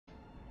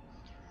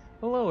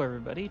Hello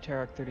everybody,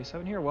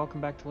 Tarak37 here.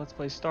 Welcome back to Let's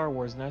Play Star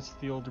Wars Knights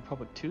of the Old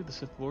Republic 2, the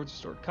Sith Lord's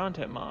Restored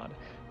Content mod.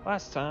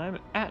 Last time,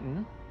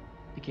 Atten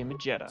became a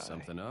Jedi.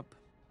 Something up?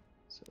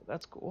 So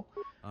that's cool.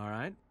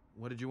 Alright,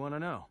 what did you want to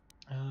know?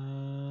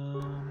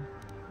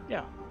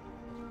 Yeah.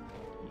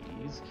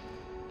 He's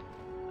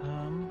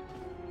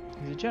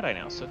a Jedi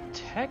now, so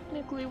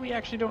technically we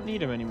actually don't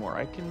need him anymore.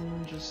 I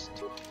can just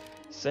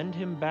send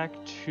him back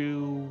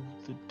to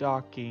the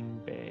docking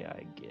bay,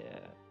 I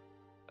get.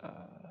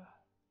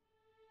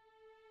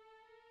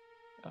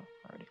 Oh,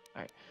 already.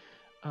 Alright.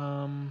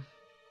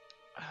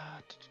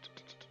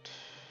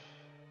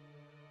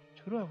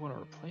 Who do I want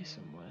to replace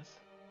him with?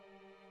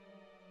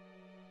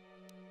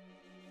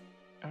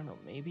 I don't know,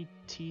 maybe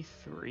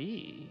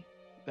T3?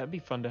 That'd be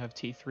fun to have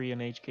T3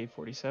 and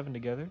HK47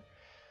 together.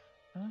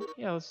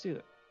 Yeah, let's do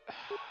that.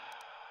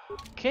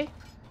 Okay.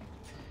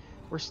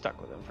 We're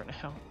stuck with him for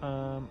now.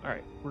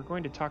 Alright, we're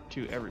going to talk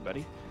to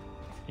everybody,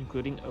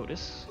 including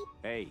Otis.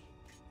 Hey,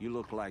 you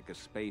look like a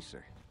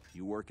spacer.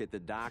 You work at the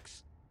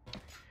docks?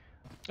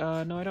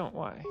 No, I don't.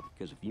 Why?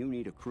 Because if you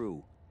need a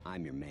crew,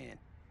 I'm your man.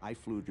 I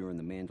flew during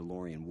the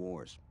Mandalorian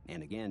Wars,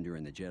 and again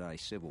during the Jedi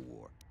Civil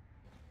War.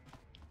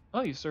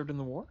 Oh, you served in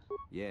the war?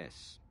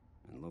 Yes,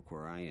 and look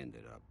where I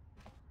ended up.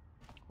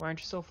 Why aren't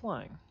you still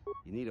flying?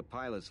 You need a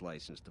pilot's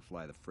license to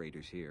fly the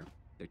freighters here.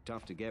 They're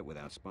tough to get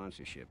without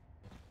sponsorship.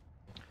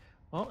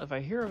 Well, if I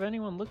hear of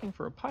anyone looking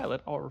for a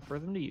pilot, I'll refer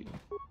them to you.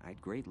 I'd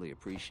greatly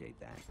appreciate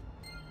that.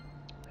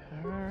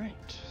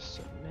 Alright,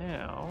 so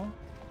now...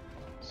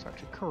 let's talk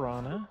to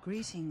Karana.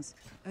 Greetings.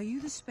 Are you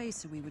the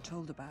spacer we were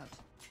told about?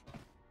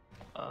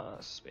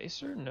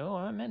 Spacer? No,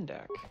 I'm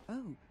Endak.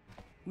 Oh,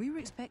 we were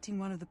expecting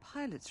one of the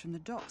pilots from the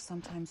docks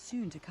sometime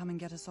soon to come and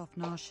get us off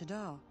Nar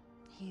Shaddaa.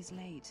 He's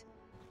late.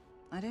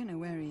 I don't know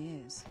where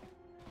he is.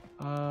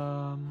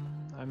 I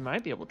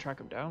might be able to track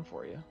him down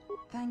for you.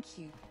 Thank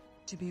you.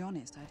 To be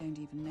honest, I don't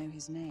even know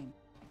his name.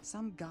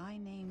 Some guy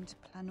named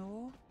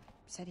Planor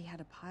said he had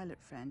a pilot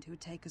friend who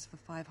would take us for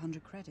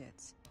 500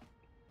 credits.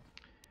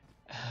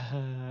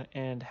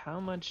 And how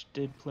much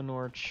did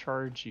Planor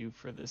charge you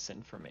for this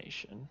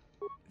information?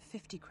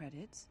 50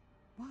 credits?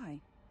 Why?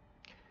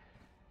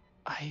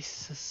 I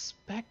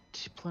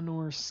suspect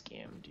Planor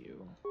scammed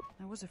you.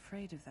 I was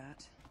afraid of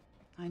that.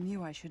 I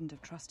knew I shouldn't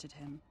have trusted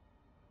him.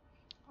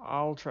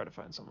 I'll try to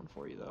find someone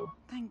for you, though.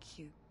 Thank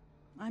you.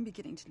 I'm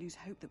beginning to lose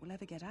hope that we'll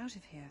ever get out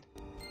of here.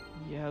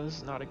 Yeah, this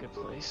is not a good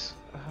place.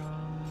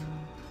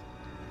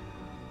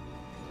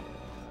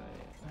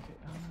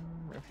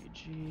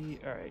 Refugee.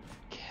 Alright,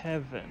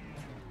 Kevin.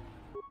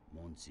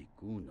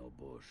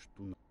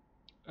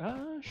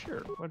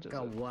 Sure. What is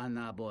it?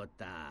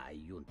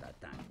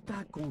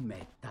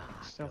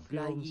 Stealth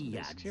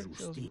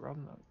kills,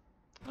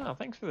 oh,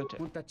 thanks for the tip.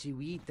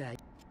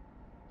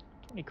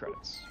 20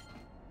 credits.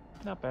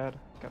 Not bad.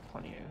 Got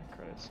plenty of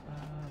credits.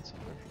 Let's see,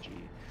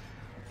 refugee.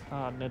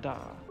 Nada.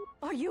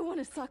 Are you one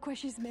of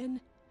Sakwesh's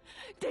men?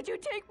 Did you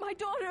take my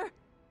daughter?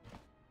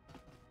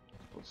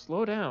 Well,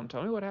 slow down.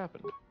 Tell me what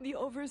happened. The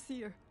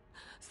overseer,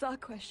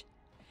 Sakwesh.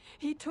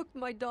 He took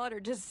my daughter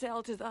to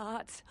sell to the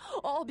Hutts,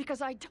 all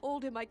because I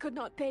told him I could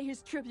not pay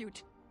his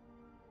tribute.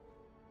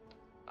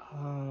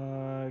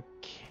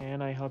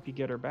 Can I help you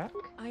get her back?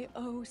 I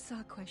owe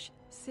Sakwesh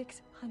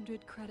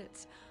 600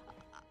 credits.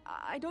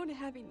 I don't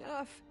have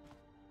enough.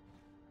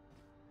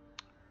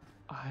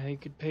 I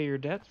could pay your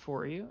debt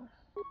for you.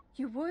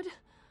 You would?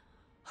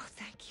 Oh,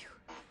 thank you.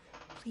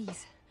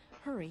 Please,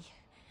 hurry.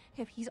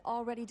 If he's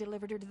already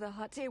delivered her to the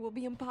Hutts, it will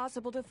be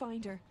impossible to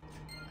find her.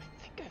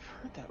 I think I've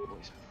heard that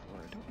voice before.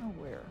 I don't know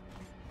where.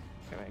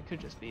 I mean, it could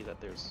just be that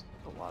there's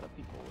a lot of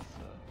people with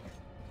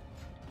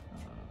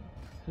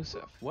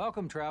Husef.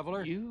 Welcome,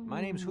 traveler.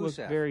 My name's look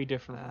Husef. very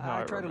different from how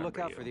I try to look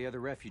remember out you. for the other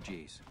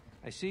refugees.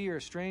 I see you're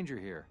a stranger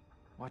here.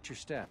 Watch your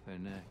step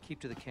and keep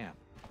to the camp.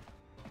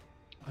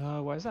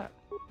 Why is that?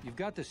 You've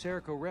got the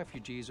Serico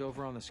refugees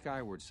over on the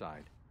skyward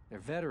side. They're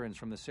veterans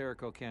from the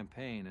Serico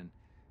campaign and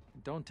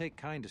don't take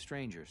kind to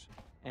strangers.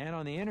 And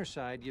on the inner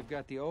side, you've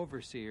got the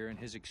overseer and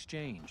his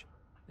exchange.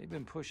 They've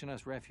been pushing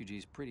us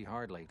refugees pretty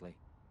hard lately.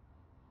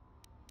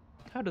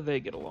 How do they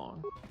get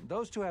along?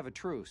 Those two have a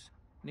truce.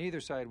 Neither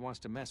side wants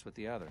to mess with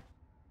the other.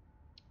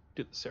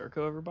 Did the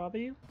Serico ever bother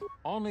you?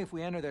 Only if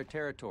we enter their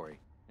territory.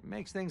 It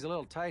makes things a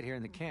little tight here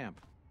in the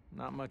camp.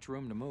 Not much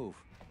room to move.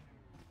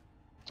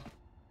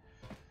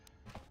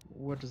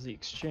 What does the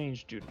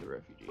exchange do to the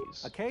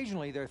refugees?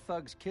 Occasionally, their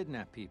thugs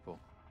kidnap people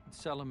and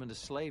sell them into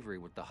slavery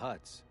with the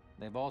Hutts.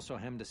 They've also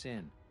hemmed us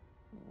in.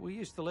 We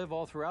used to live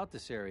all throughout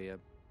this area,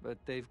 but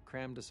they've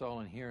crammed us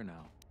all in here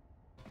now.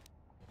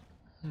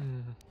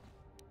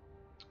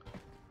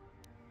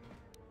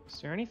 Is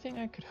there anything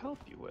I could help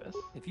you with?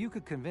 If you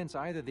could convince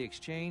either the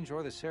exchange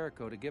or the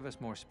Serico to give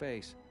us more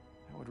space,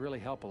 that would really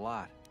help a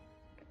lot.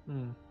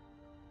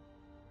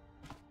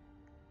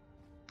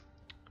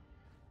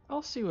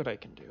 I'll see what I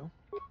can do.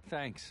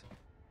 Thanks.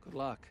 Good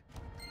luck.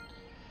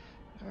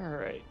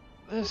 Alright,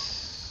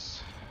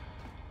 this...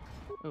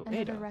 Oh,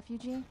 Another Ada.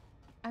 refugee?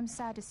 I'm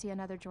sad to see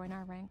another join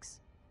our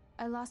ranks.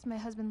 I lost my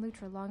husband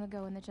Lutra long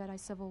ago in the Jedi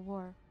Civil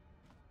War.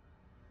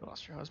 You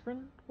lost your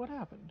husband? What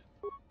happened?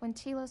 When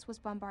Telos was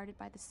bombarded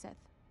by the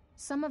Sith,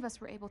 some of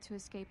us were able to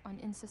escape on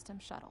in-system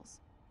shuttles.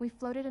 We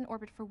floated in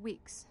orbit for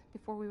weeks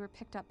before we were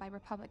picked up by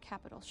Republic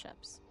capital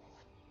ships.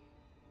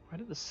 Why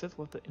did the Sith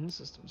let the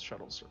in-system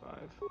shuttle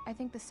survive? I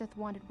think the Sith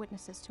wanted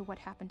witnesses to what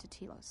happened to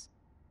Telos.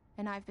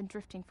 And I've been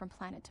drifting from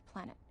planet to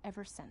planet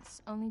ever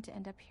since, only to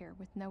end up here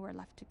with nowhere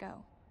left to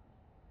go.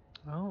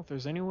 Well, if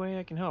there's any way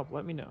I can help,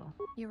 let me know.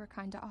 You were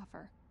kind to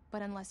offer,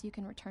 but unless you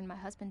can return my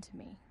husband to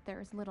me,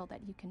 there is little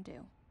that you can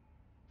do.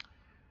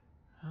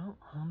 Well,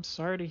 I'm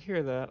sorry to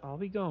hear that. I'll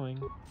be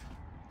going.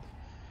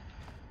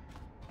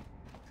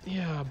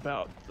 Yeah,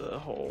 about the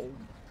whole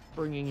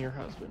bringing your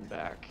husband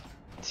back.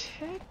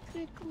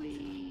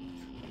 Technically,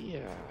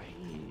 yeah,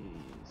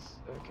 he's...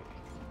 okay.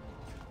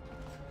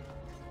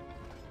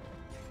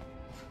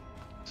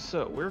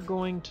 So, we're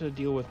going to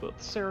deal with both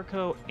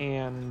Serico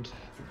and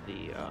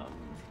the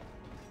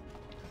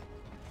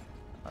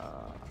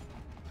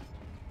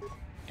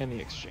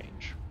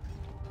exchange.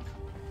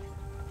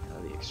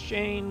 The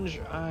exchange,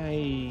 I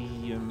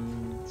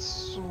am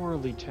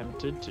sorely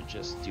tempted to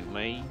just to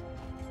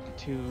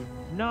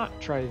not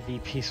try the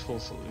peaceful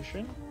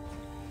solution,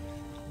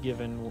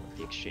 given what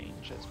the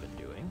exchange has been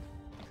doing.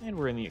 And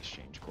we're in the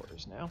exchange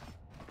quarters now.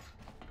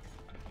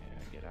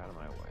 Yeah, get out of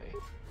my way.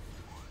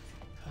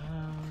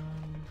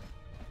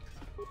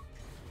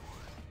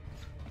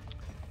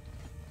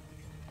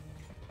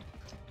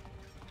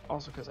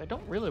 Also, because I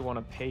don't really want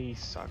to pay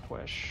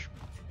Sakwesh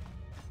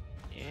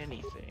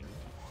anything.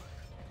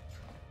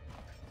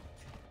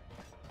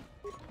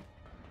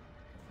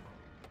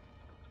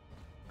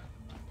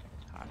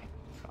 Hi.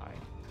 Bye.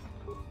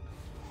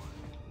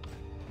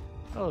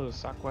 Hello,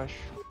 Sakwesh.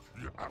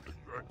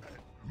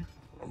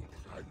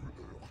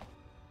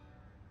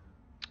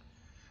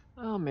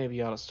 Oh, maybe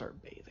you ought to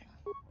start bathing.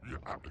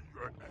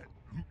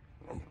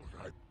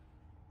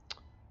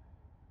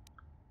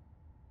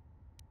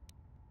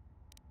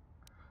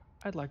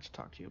 I'd like to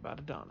talk to you about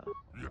Adana.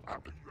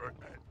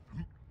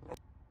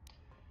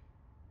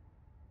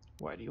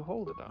 Why do you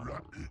hold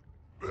Adana?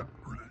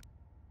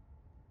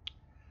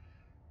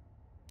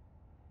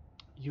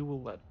 You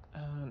will let...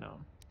 no.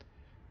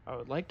 I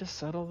would like to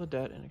settle the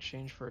debt in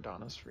exchange for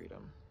Adana's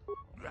freedom.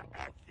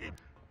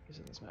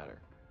 Doesn't this matter?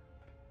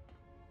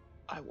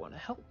 I want to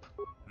help.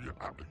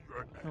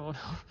 Oh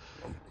no.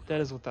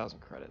 That is 1,000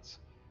 credits.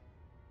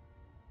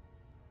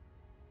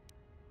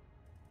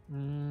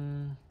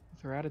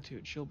 With her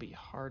attitude, she'll be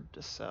hard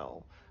to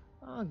sell.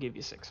 I'll give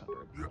you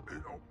 600.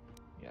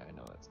 Yeah, I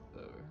know that's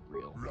the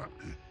real.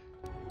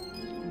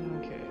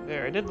 Okay,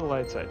 there, I did the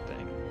light side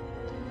thing.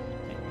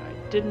 And I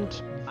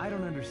didn't... I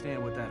don't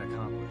understand what that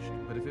accomplished,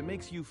 but if it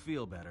makes you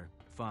feel better,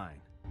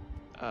 fine.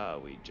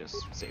 We just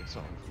saved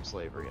someone from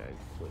slavery. I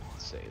would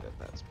say that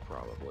that's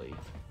probably,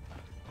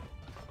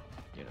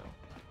 you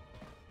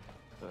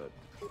know,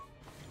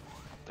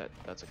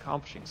 that's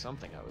accomplishing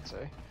something, I would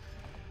say.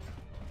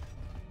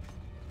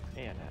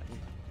 Manhattan.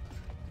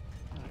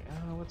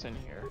 Alright, what's in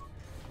here?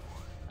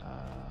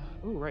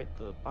 Ooh, right,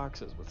 the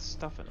boxes with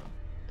stuff in them.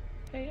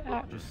 Hey,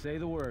 just say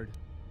the word.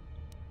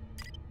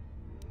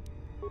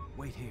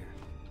 Wait here.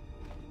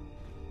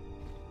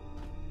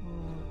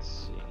 Let's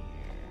see here.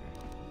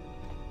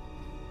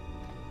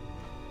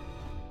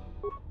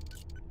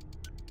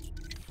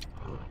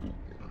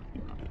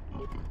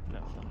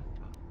 Nothing.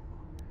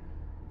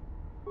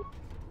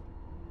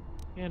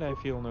 And I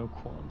feel no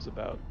qualms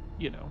about,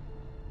 you know,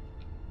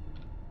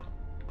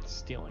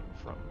 stealing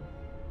from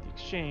the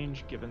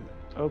exchange, given that...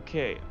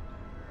 Okay,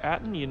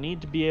 Atten, you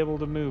need to be able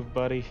to move,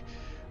 buddy.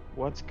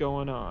 What's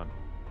going on?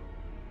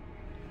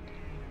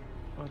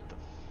 What the...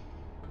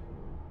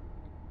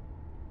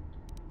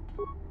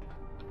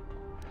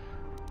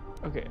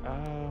 Okay,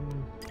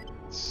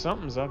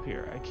 something's up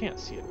here. I can't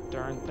see a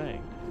darn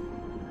thing.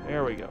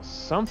 There we go.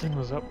 Something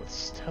was up with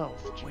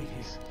stealth.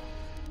 Jeez.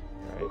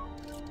 Alright.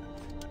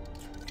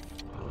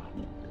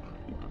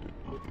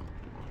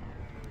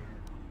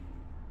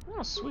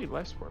 Oh, sweet.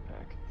 Life support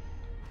pack.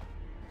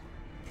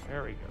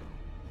 There we go.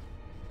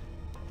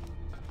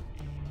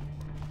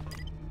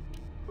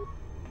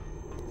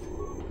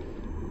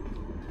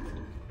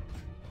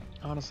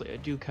 Honestly, I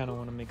do kind of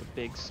want to make a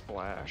big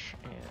splash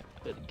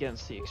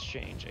against the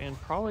exchange, and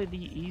probably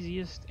the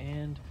easiest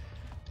and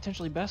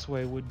potentially best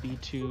way would be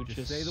to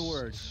just say the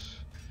words.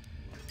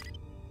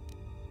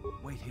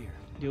 Wait here.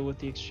 Deal with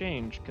the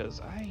exchange,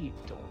 because I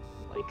don't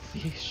like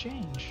the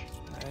exchange.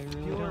 I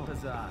really don't.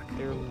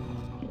 They're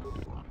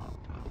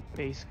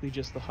basically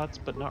just the huts,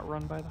 but not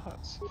run by the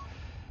huts.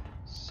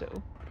 So,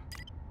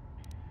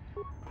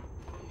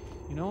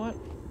 you know what?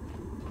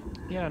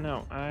 Yeah,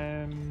 no,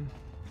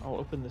 I'll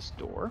open this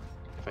door,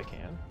 if I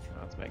can.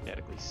 Oh, it's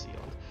magnetically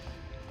sealed.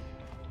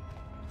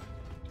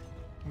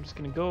 I'm just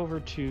gonna go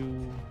over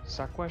to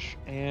Sakwesh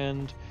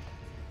and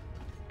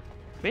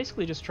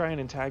basically just try and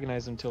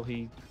antagonize him until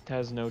he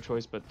has no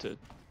choice but to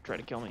try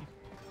to kill me.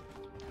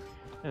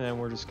 And then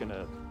we're just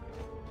gonna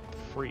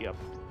free up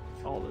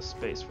all this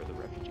space for the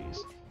refugees.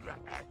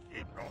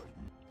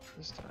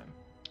 This time.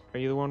 Are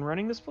you the one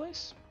running this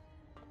place?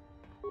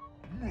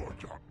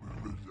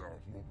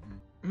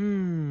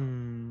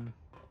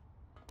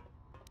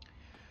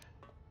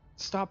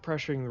 Stop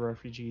pressuring the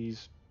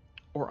refugees,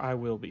 or I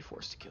will be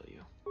forced to kill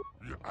you.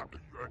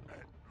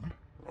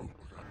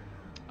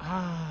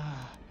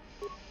 Ah.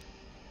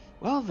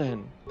 Well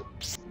then,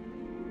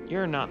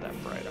 you're not that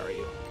bright, are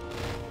you?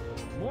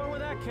 More where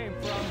that came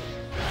from.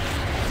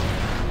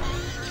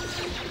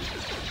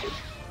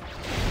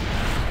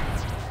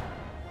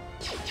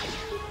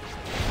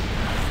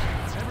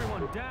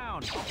 Everyone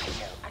down. More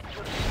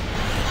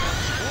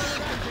where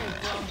that came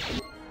from.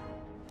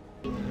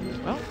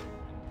 Well,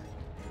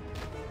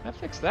 that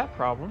fixed that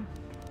problem.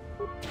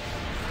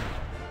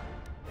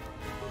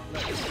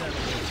 Let's settle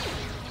this.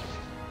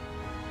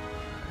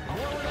 More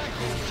where that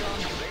came from.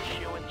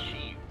 Ratio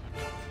achieved.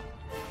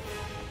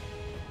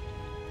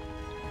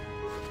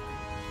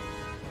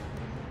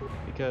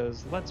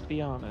 Because, let's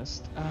be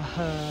honest,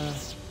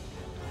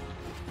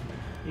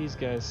 these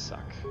guys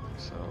suck.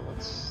 So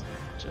let's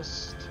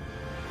just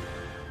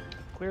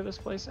clear this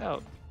place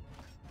out.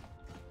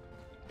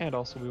 And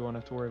also we won't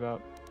have to worry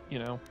about, you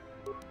know,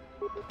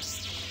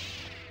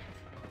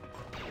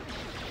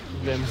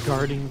 them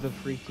guarding the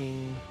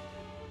freaking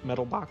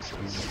metal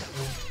boxes.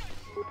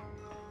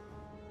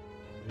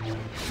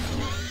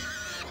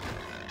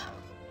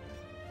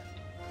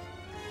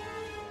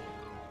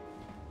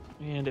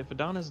 And if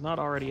Adana's not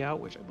already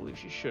out, which I believe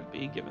she should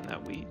be, given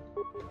that we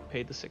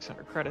paid the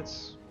 600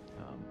 credits.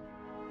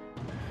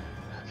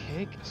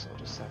 Okay, guess I'll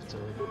just have to...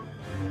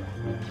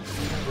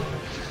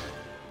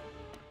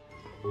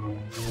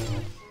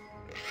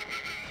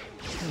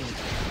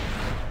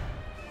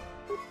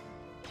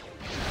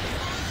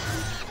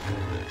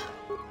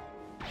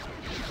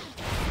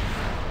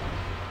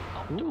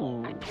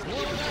 Ooh. Everyone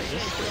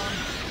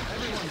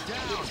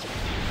down.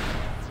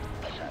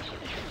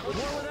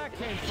 More where that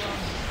came from.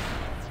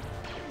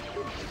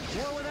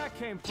 More where that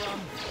came from.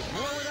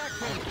 More where that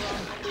came from.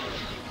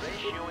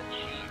 Ratio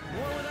achieved.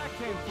 More where that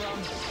came from.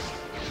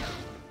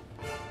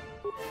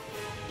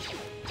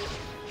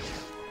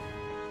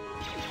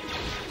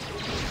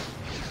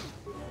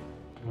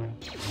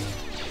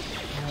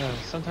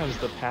 Sometimes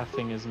the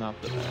pathing is not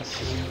the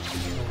best.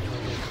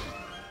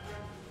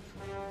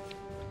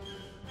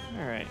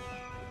 Alright.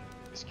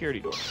 Security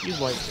door. Use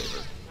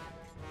lightsaber.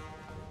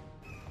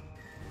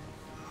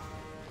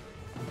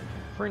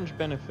 Fringe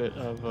benefit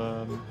of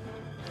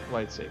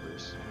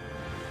lightsabers.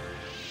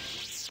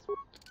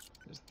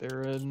 Is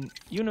there a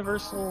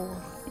universal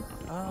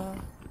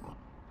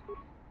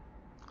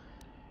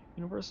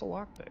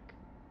lockpick?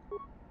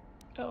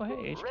 Oh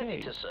hey, HK.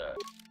 Ready to serve.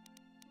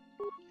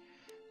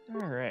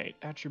 Alright,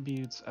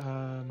 attributes,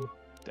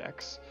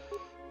 dex.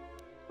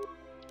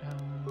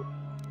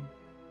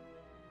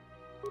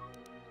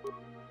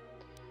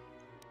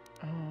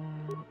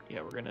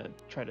 Yeah, we're gonna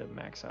try to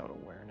max out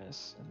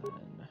awareness, and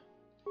then,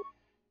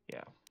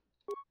 yeah.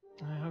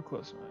 How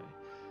close am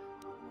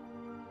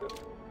I?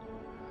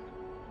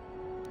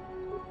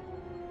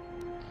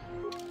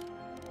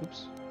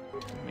 Oops,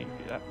 didn't mean to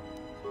do that.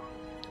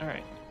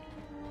 Alright.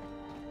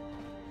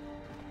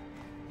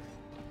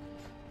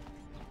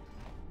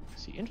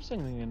 See,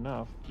 interestingly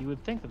enough, you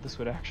would think that this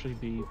would actually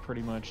be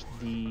pretty much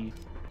the...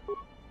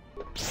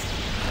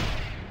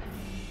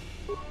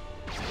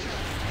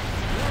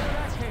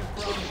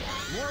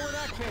 More where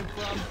that came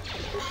from.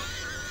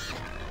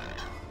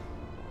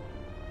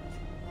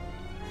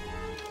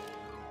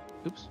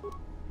 Oops.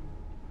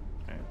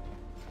 Alright.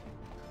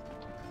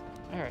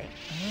 Alright.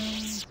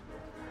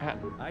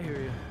 Hatton. I hear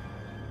you.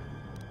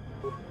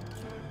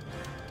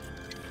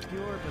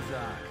 Pure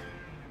Bazak.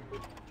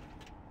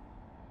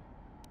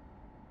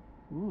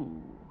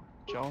 Ooh.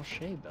 Jal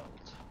Shea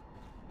belt.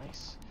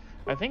 Nice.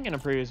 I think in a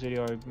previous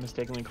video I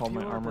mistakenly called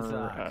my Pure armor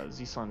Bazak.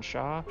 Zisan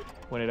Shah,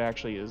 when it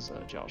actually is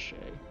Jal Shea.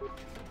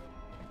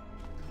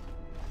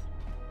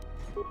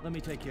 Let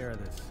me take care of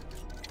this.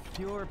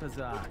 Pure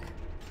Bazak.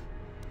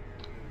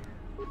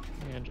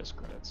 And just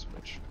credits,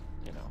 which,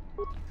 you know,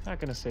 not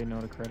gonna say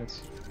no to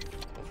credits.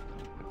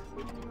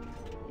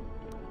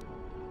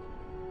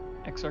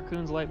 Exar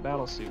Kun's light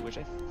battle suit, which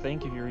I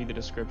think if you read the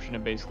description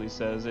it basically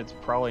says it's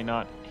probably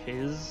not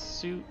his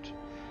suit,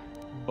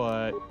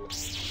 but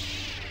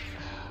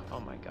oh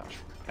my gosh,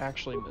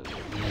 actually move.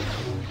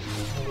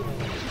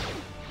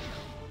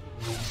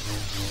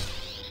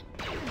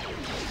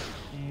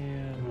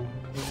 And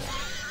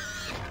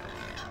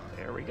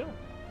there we go.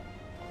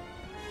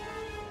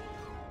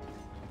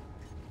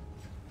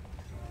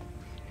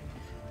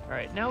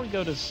 Alright, now we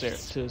go to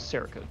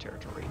Serico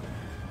territory.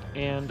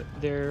 And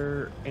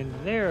there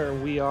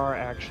we are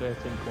actually, I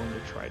think, going to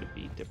try to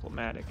be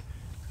diplomatic.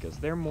 Because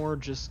they're more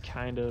just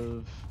kind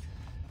of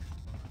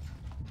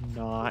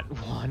not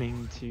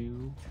wanting to,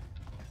 you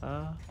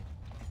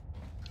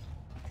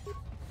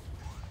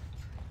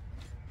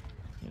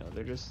know,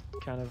 they're just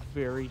kind of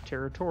very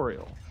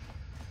territorial.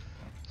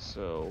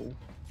 So,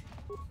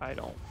 I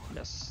don't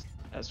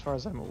as far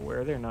as I'm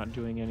aware, they're not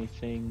doing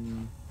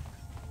anything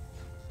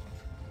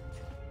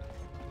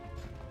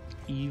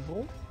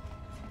evil.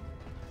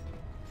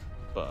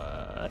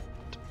 But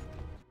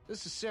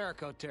This is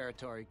Serico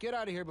territory. Get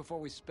out of here before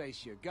we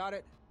space you. Got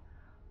it?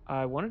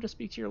 I wanted to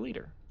speak to your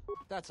leader.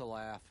 That's a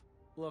laugh.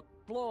 Look,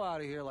 blow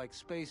out of here like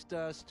space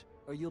dust,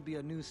 or you'll be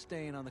a new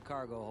stain on the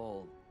cargo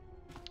hold.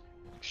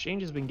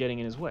 Exchange has been getting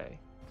in his way.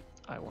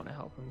 I want to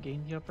help him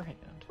gain the upper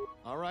hand.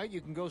 All right,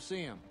 you can go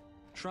see him.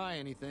 Try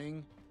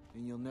anything,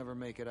 and you'll never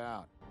make it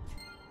out.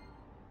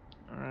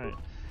 All right.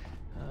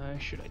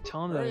 Should I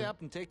tell him Hurry that?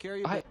 up and take care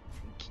of your...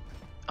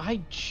 I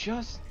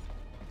just...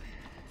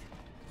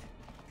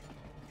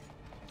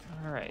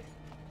 All right.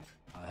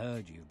 I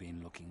heard you've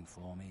been looking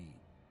for me.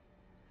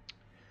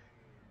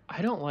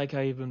 I don't like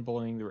how you've been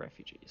bullying the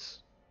refugees.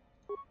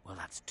 Well,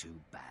 that's too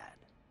bad.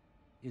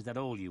 Is that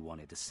all you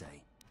wanted to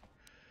say?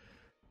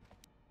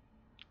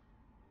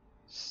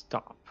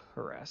 Stop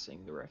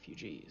harassing the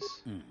refugees.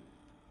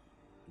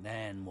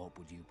 Then what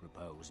would you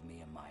propose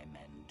me and my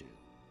men do?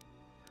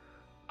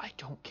 I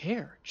don't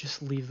care.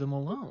 Just leave them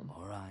alone.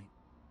 All right.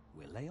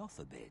 We'll lay off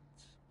a bit.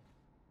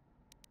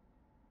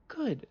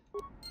 Good.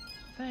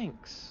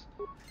 Thanks.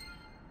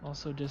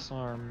 Also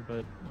disarm,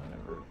 but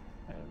whatever.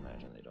 I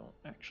imagine they don't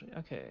actually.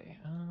 Okay.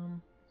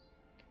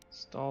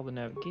 Install the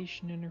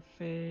navigation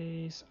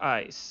interface.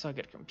 I suck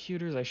at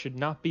computers. I should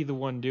not be the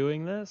one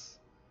doing this.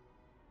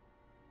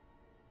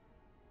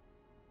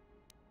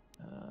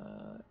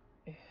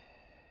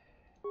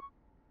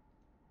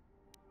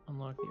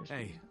 Unlock the airspeed.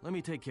 Hey, let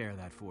me take care of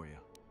that for you.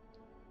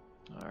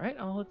 Alright,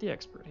 I'll let the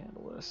expert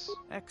handle this.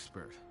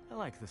 Expert. I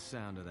like the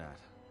sound of that.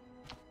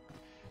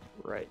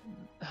 Right.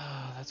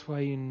 That's why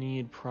you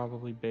need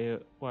probably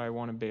Bayo. Why I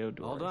want a Bayo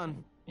door. All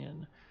done.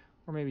 In.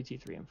 Or maybe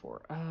T3 and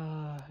 4.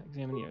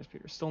 Examine the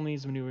airspeeder. Still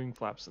needs maneuvering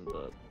flaps in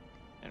the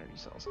energy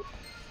cells.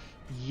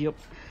 Yep.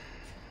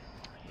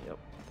 Yep.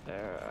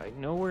 There. I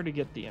know where to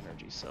get the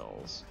energy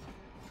cells.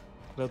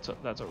 That's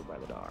over by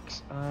the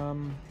docks.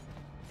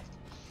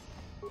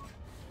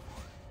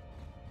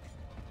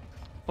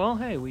 Well,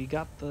 hey, we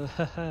got the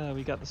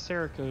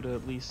Serico to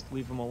at least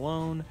leave them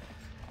alone.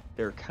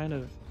 They're kind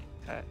of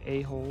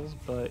a-holes,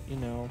 but you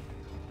know,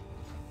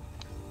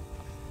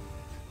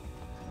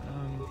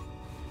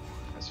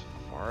 as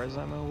far as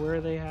I'm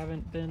aware, they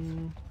haven't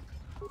been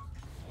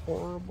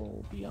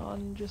horrible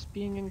beyond just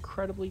being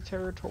incredibly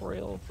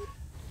territorial.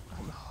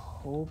 I'm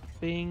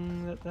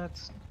hoping that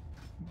that's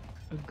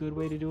a good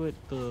way to do it,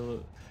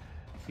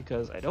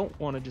 because I don't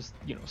want to just,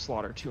 you know,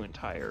 slaughter two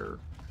entire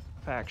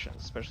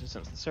factions, especially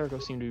since the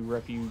Serico seem to be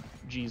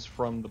refugees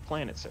from the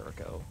planet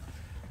Serico.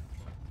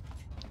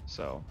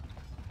 So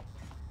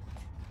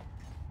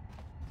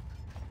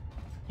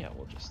yeah,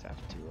 we'll just have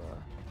to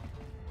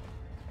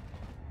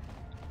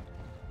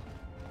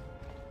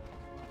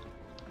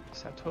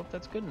hope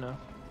that's good enough.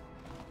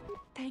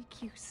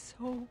 Thank you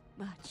so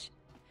much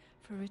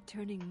for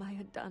returning my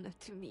Adana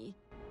to me.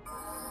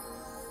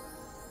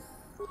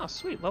 Oh,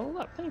 sweet, leveled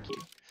up, thank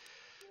you.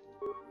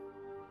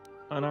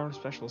 Unarmed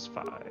Specialist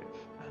 5.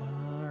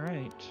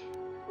 Alright.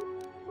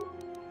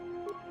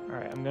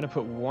 Alright, I'm gonna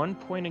put 1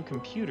 point in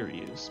computer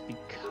use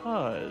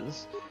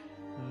because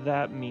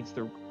that meets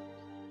the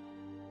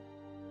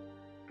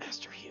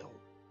Master Heal.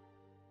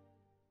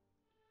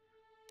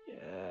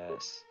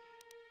 Yes.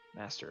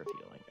 Master of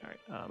Healing.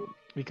 Alright.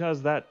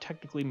 Because that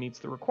technically meets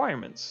the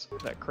requirements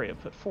that Kreia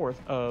put forth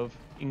of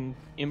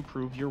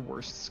improve your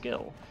worst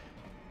skill.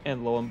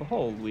 And lo and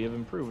behold, we have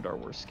improved our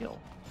worst skill.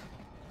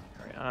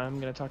 Alright, I'm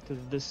gonna talk to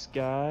this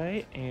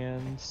guy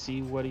and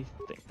see what he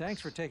thinks.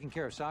 Thanks for taking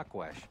care of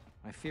Sakwesh.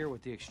 I fear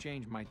what the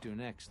exchange might do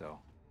next, though.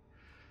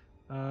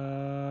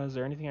 Is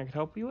there anything I could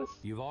help you with?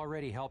 You've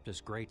already helped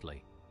us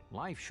greatly.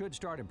 Life should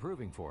start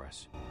improving for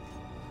us.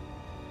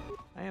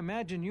 I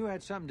imagine you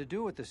had something to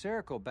do with the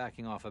Serico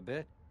backing off a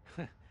bit.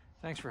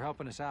 Thanks for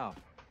helping us out.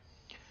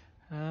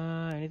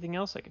 Anything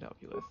else I could help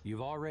you with?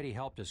 You've already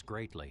helped us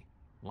greatly.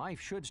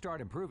 Life should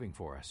start improving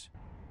for us.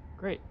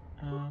 Great.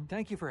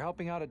 Thank you for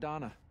helping out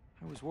Adana.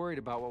 I was worried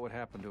about what would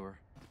happen to her.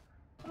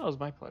 Oh, it was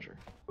my pleasure.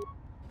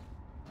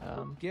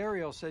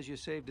 Gariel says you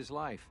saved his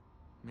life.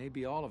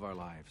 Maybe all of our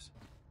lives.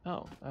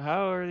 Oh,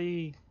 how are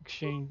the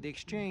exchange? The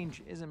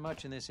exchange isn't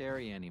much in this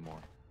area anymore.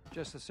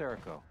 Just the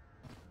Serico.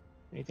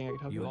 Anything I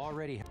could help you You with?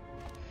 already...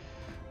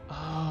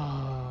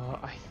 Oh,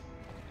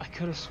 I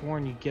could have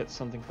sworn you get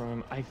something from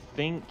him. I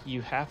think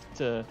you have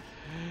to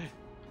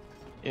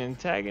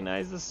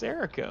antagonize the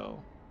Serico.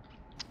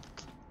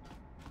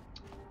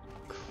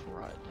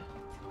 Crud.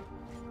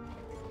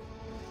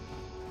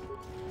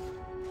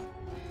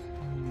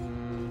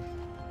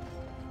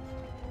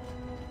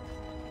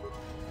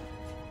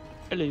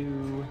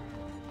 Hello.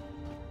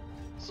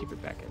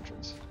 Secret back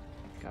entrance.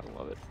 Gotta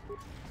love it.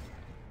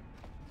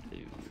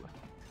 Hello.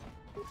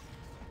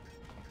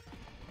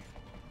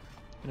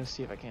 I'm gonna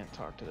see if I can't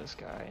talk to this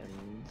guy,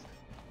 and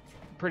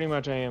pretty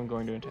much I am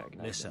going to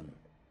antagonize Listen, him.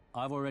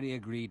 I've already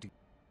agreed to...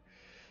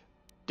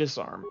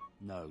 Disarm.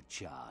 No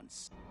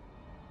chance.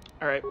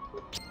 Alright.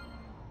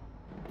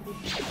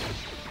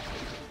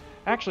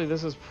 Actually,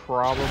 this is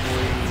probably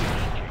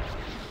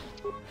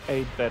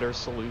a better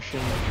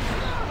solution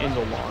in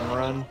the long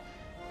run,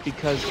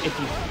 because if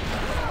you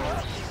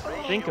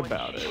think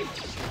about it,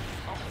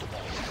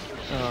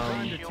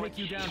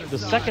 the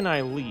second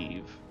I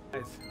leave,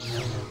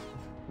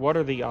 what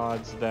are the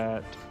odds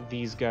that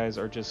these guys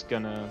are just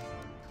gonna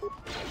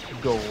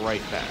go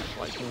right back?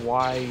 Like,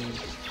 why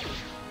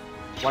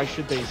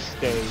should they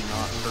stay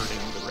not hurting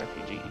the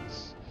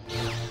refugees?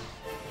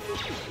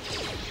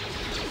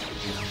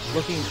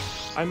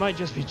 I might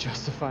just be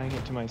justifying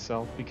it to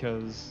myself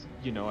because,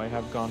 you know, I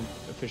have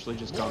officially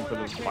just gone for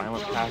the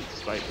violent path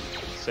despite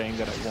saying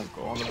that I won't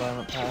go on the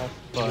violent path,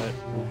 but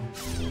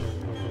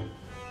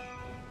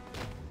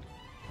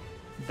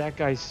that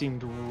guy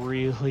seemed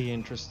really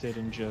interested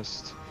in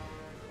just,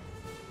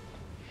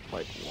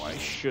 like, why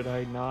should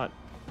I not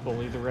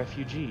bully the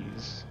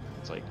refugees?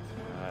 It's like,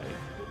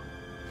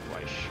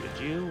 why should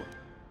you?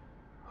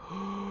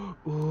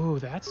 Ooh,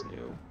 that's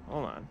new.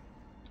 Hold on.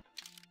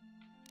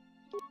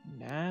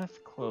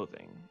 Nath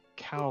clothing.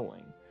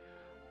 Cowling.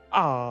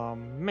 Aw,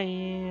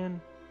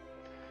 man.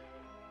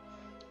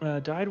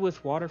 Dyed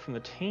with water from the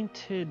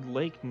tainted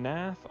Lake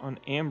Nath on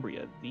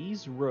Ambria.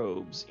 These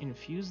robes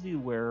infuse the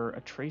wearer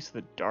a trace of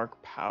the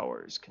dark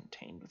powers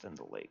contained within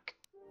the lake.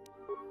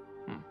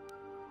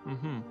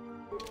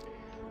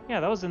 Yeah,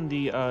 that was in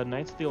the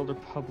Knights of the Old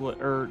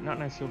Republic, or not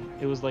Knights of the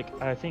Old, it was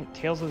like, I think,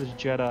 Tales of the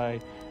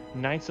Jedi,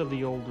 Knights of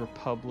the Old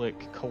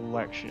Republic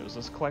collection. It was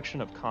this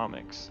collection of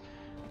comics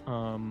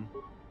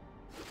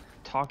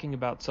talking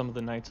about some of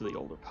the Knights of the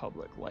Old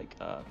Republic, like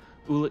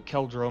Ulic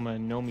Qel-Droma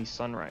and Nomi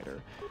Sunrider.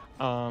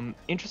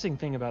 Interesting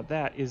thing about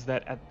that is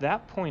that at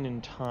that point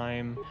in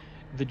time,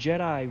 the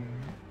Jedi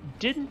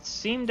didn't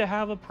seem to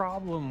have a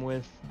problem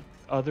with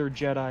other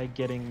Jedi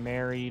getting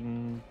married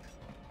and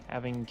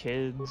having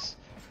kids.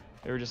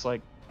 They were just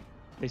like,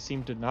 they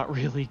seemed to not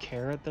really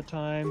care at the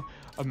time.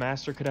 A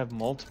master could have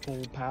multiple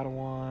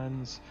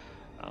Padawans.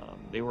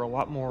 They were a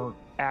lot more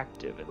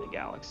active in the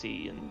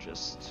galaxy and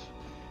just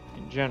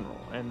in general.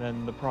 And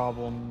then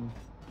Ulic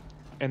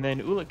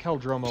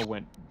Qel-Droma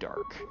went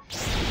dark.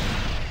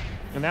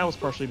 And that was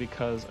partially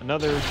because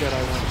another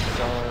Jedi went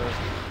dark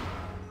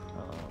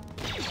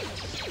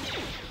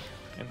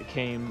and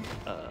became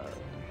a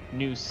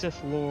new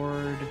Sith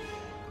Lord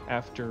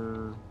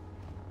after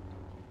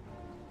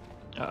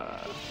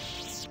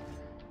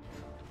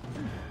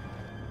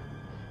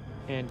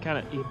and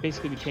he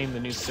basically became the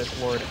new Sith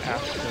Lord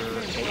after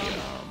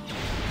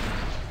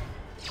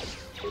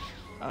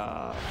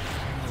oh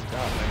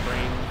god, my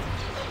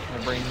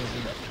brain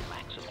isn't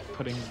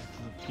putting the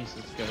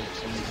pieces together for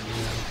some reason.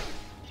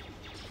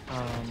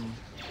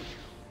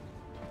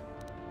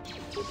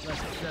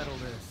 Let's settle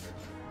this.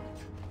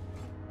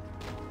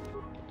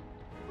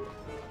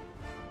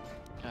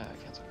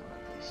 Cancel cover,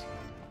 please.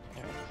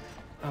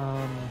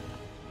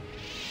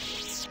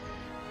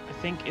 I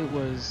think it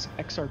was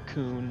Exar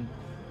Kun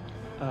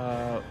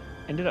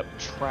ended up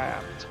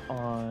trapped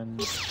on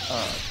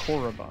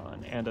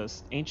Korriban, and an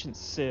ancient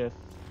Sith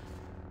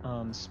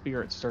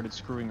spirit started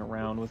screwing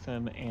around with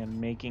him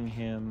and making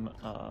him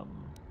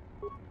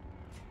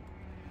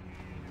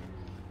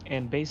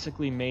and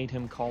basically made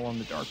him call on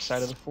the dark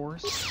side of the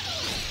Force.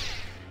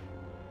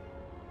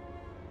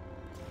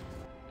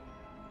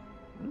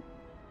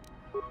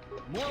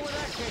 More where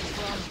that came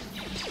from.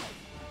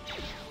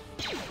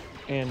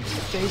 And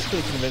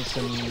basically convinced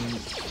him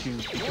to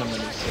become a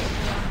new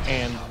Sith.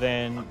 And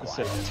then the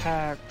Sith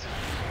attacked,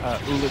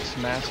 Ulic's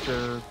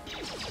master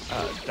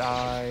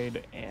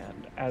died,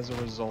 and as a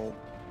result,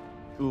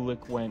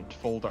 Ulic went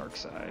full dark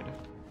side.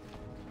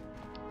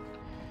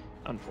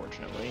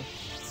 Unfortunately.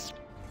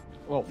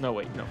 Well, no,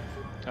 wait, no.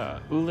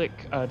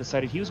 Ulic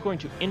decided he was going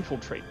to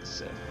infiltrate the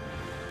Sith.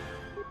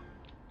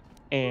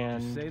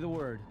 And Say the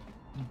word.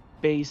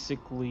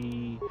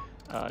 Basically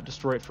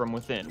destroy it from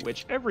within,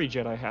 which every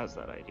Jedi has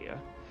that idea,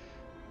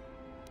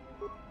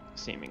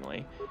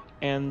 seemingly.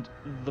 And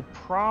the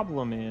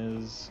problem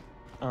is,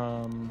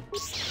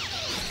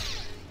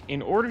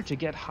 in order to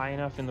get high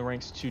enough in the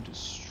ranks to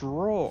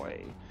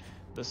destroy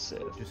the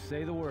Sith, just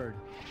say the word,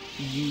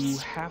 you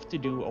have to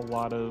do a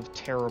lot of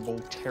terrible,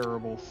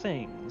 terrible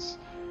things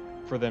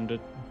for them to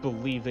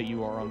believe that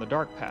you are on the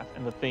dark path.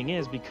 And the thing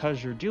is,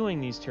 because you're doing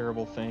these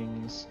terrible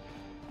things,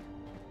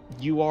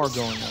 you are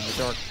going on the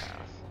dark path.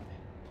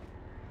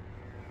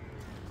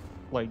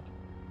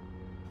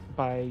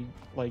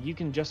 You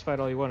can justify it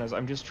all you want as,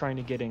 I'm just trying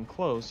to get in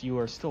close. You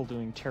are still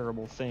doing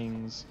terrible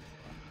things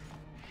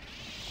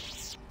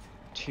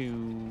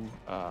to,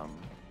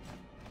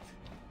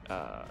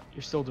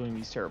 you're still doing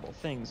these terrible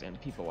things, and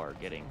people are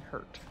getting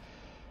hurt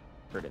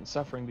and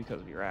suffering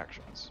because of your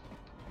actions.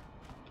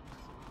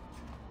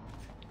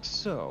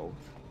 So,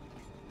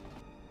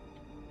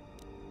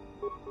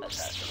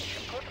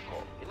 assassination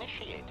protocol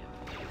initiated.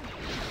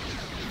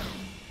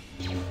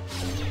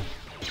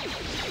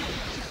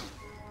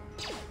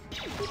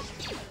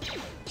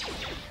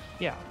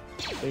 yeah,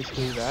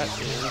 basically that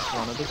is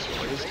one of the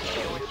stories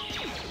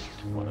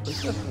of one of the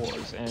Sith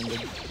Wars, and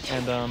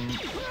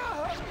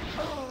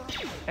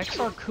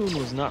Exar Kun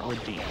was not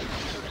redeemed.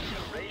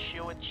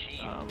 Ratio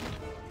achieved.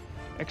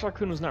 Exar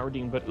Kun was not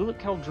redeemed, but Ulic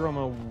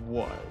Qel-Droma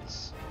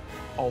was,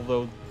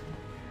 although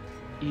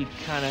he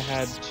kind of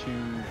had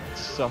to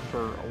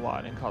suffer a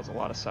lot and cause a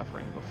lot of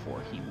suffering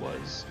before he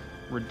was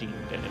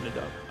redeemed and ended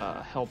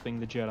up helping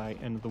the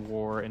Jedi end the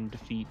war and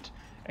defeat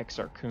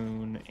Exar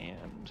Kun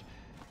and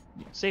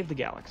save the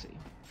galaxy.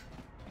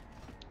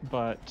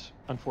 But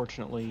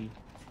unfortunately,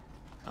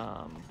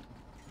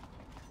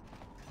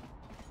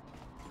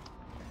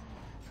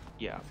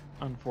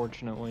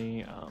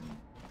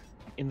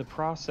 in the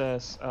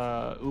process,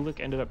 Ulick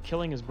ended up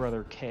killing his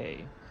brother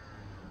Kay.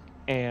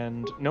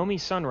 And Nomi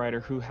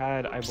Sunrider, who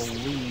had, I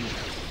believe,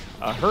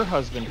 her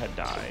husband had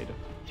died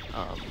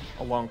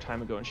a long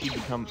time ago, and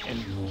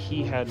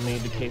he had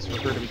made the case for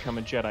her to become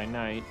a Jedi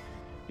Knight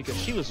because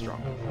she was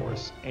strong in the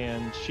Force,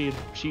 and she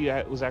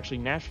was actually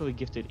naturally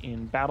gifted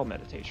in battle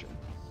meditation,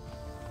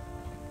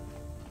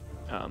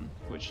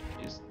 which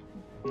is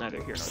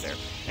neither here nor there.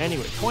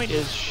 Anyway, point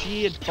is,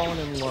 she had fallen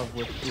in love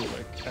with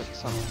Ulick at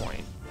some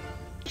point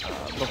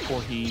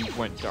before he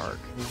went dark.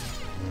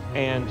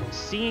 And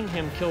seeing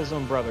him kill his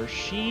own brother,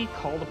 she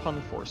called upon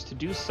the Force to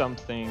do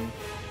something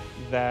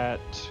that,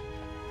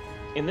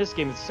 in this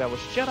game, it's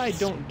established Jedi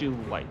don't do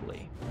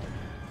lightly.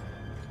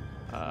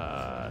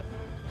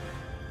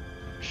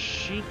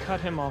 She cut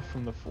him off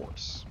from the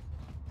Force.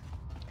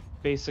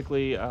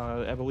 Basically,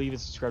 I believe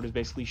it's described as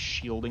basically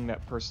shielding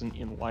that person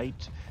in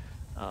light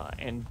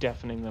and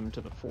deafening them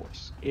to the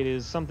Force. It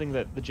is something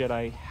that the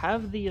Jedi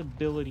have the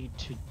ability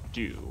to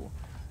do,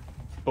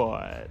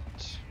 but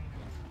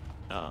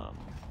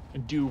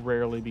do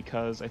rarely,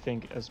 because I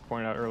think, as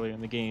pointed out earlier in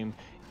the game,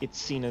 it's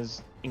seen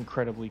as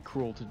incredibly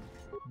cruel to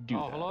do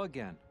that. Hello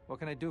again. What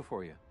can I do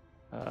for you?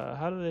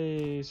 How do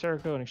the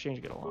Serico and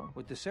Exchange get along?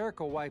 With the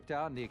Serico wiped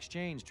out and the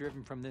Exchange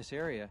driven from this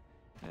area,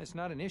 it's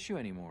not an issue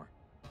anymore.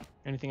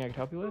 Anything I could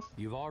help you with?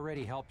 You've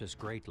already helped us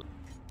greatly.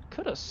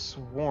 Could have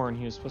sworn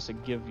he was supposed to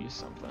give you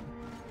something.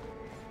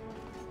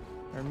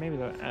 Or maybe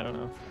that, I don't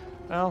know.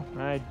 Well,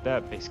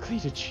 that basically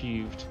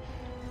achieved.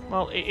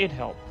 Well, it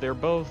helped. They're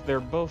both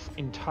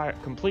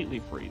completely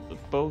free.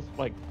 Both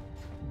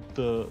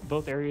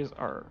both areas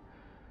are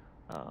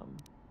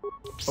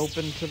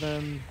open to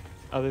them,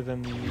 other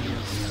than these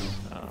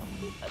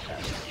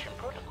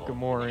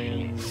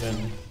Gamorreans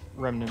and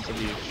remnants of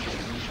the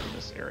Exchange in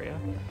this area.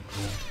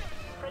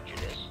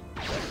 Prejudice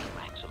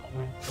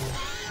maximum.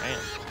 Man.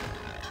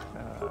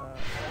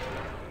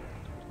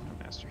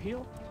 Master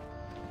heal.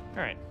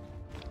 All right.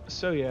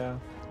 So yeah.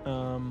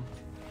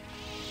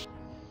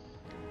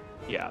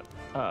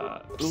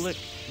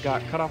 Ulick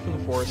got cut off from the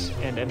Force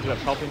and ended up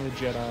helping the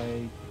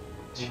Jedi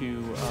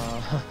to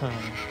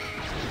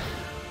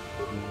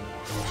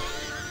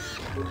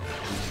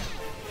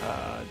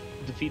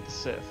defeat the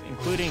Sith,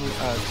 including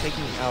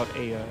taking out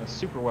a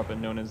super weapon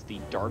known as the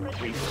Dark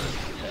Reaper,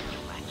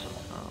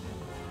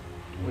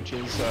 which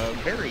is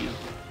very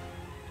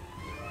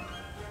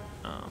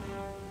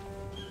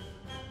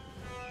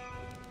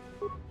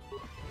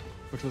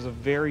which was a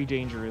very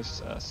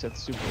dangerous Sith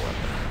super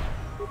weapon.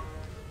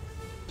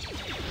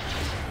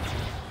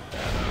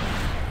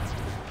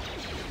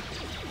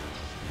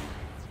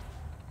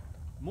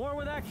 More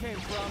where that came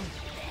from.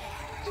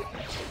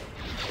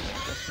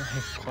 That's my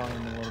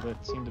volume a little bit.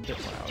 Seemed a bit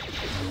loud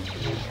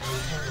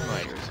to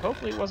my ears.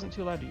 Hopefully it wasn't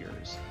too loud to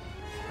yours.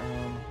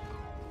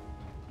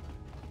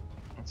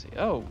 Let's see.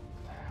 Oh,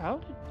 how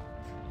did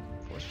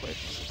Force Blade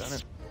must have done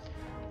it?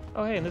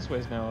 Oh, hey, and this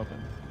way's now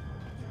open.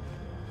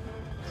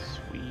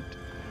 Sweet.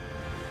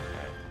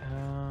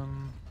 Alright,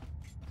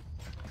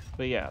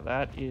 but yeah,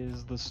 that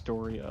is the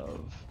story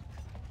of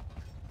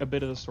a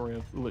bit of the story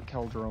of Ulick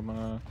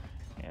Qel-Droma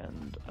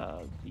and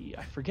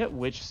I forget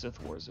which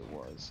Sith Wars it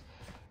was.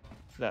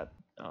 That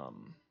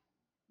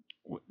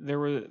there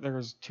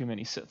was too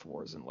many Sith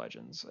Wars in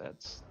Legends.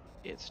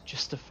 It's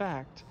just a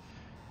fact.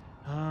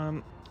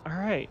 All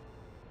right.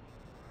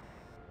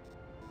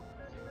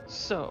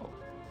 So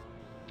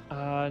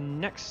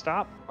next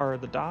stop are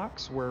the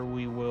docks, where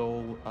we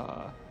will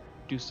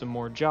do some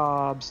more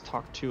jobs,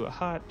 talk to a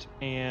hut,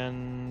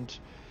 and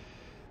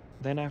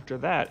then after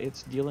that,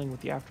 it's dealing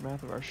with the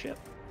aftermath of our ship.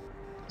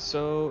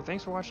 So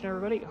thanks for watching,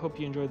 everybody. Hope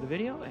you enjoyed the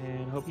video,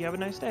 and hope you have a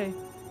nice day.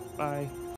 Bye.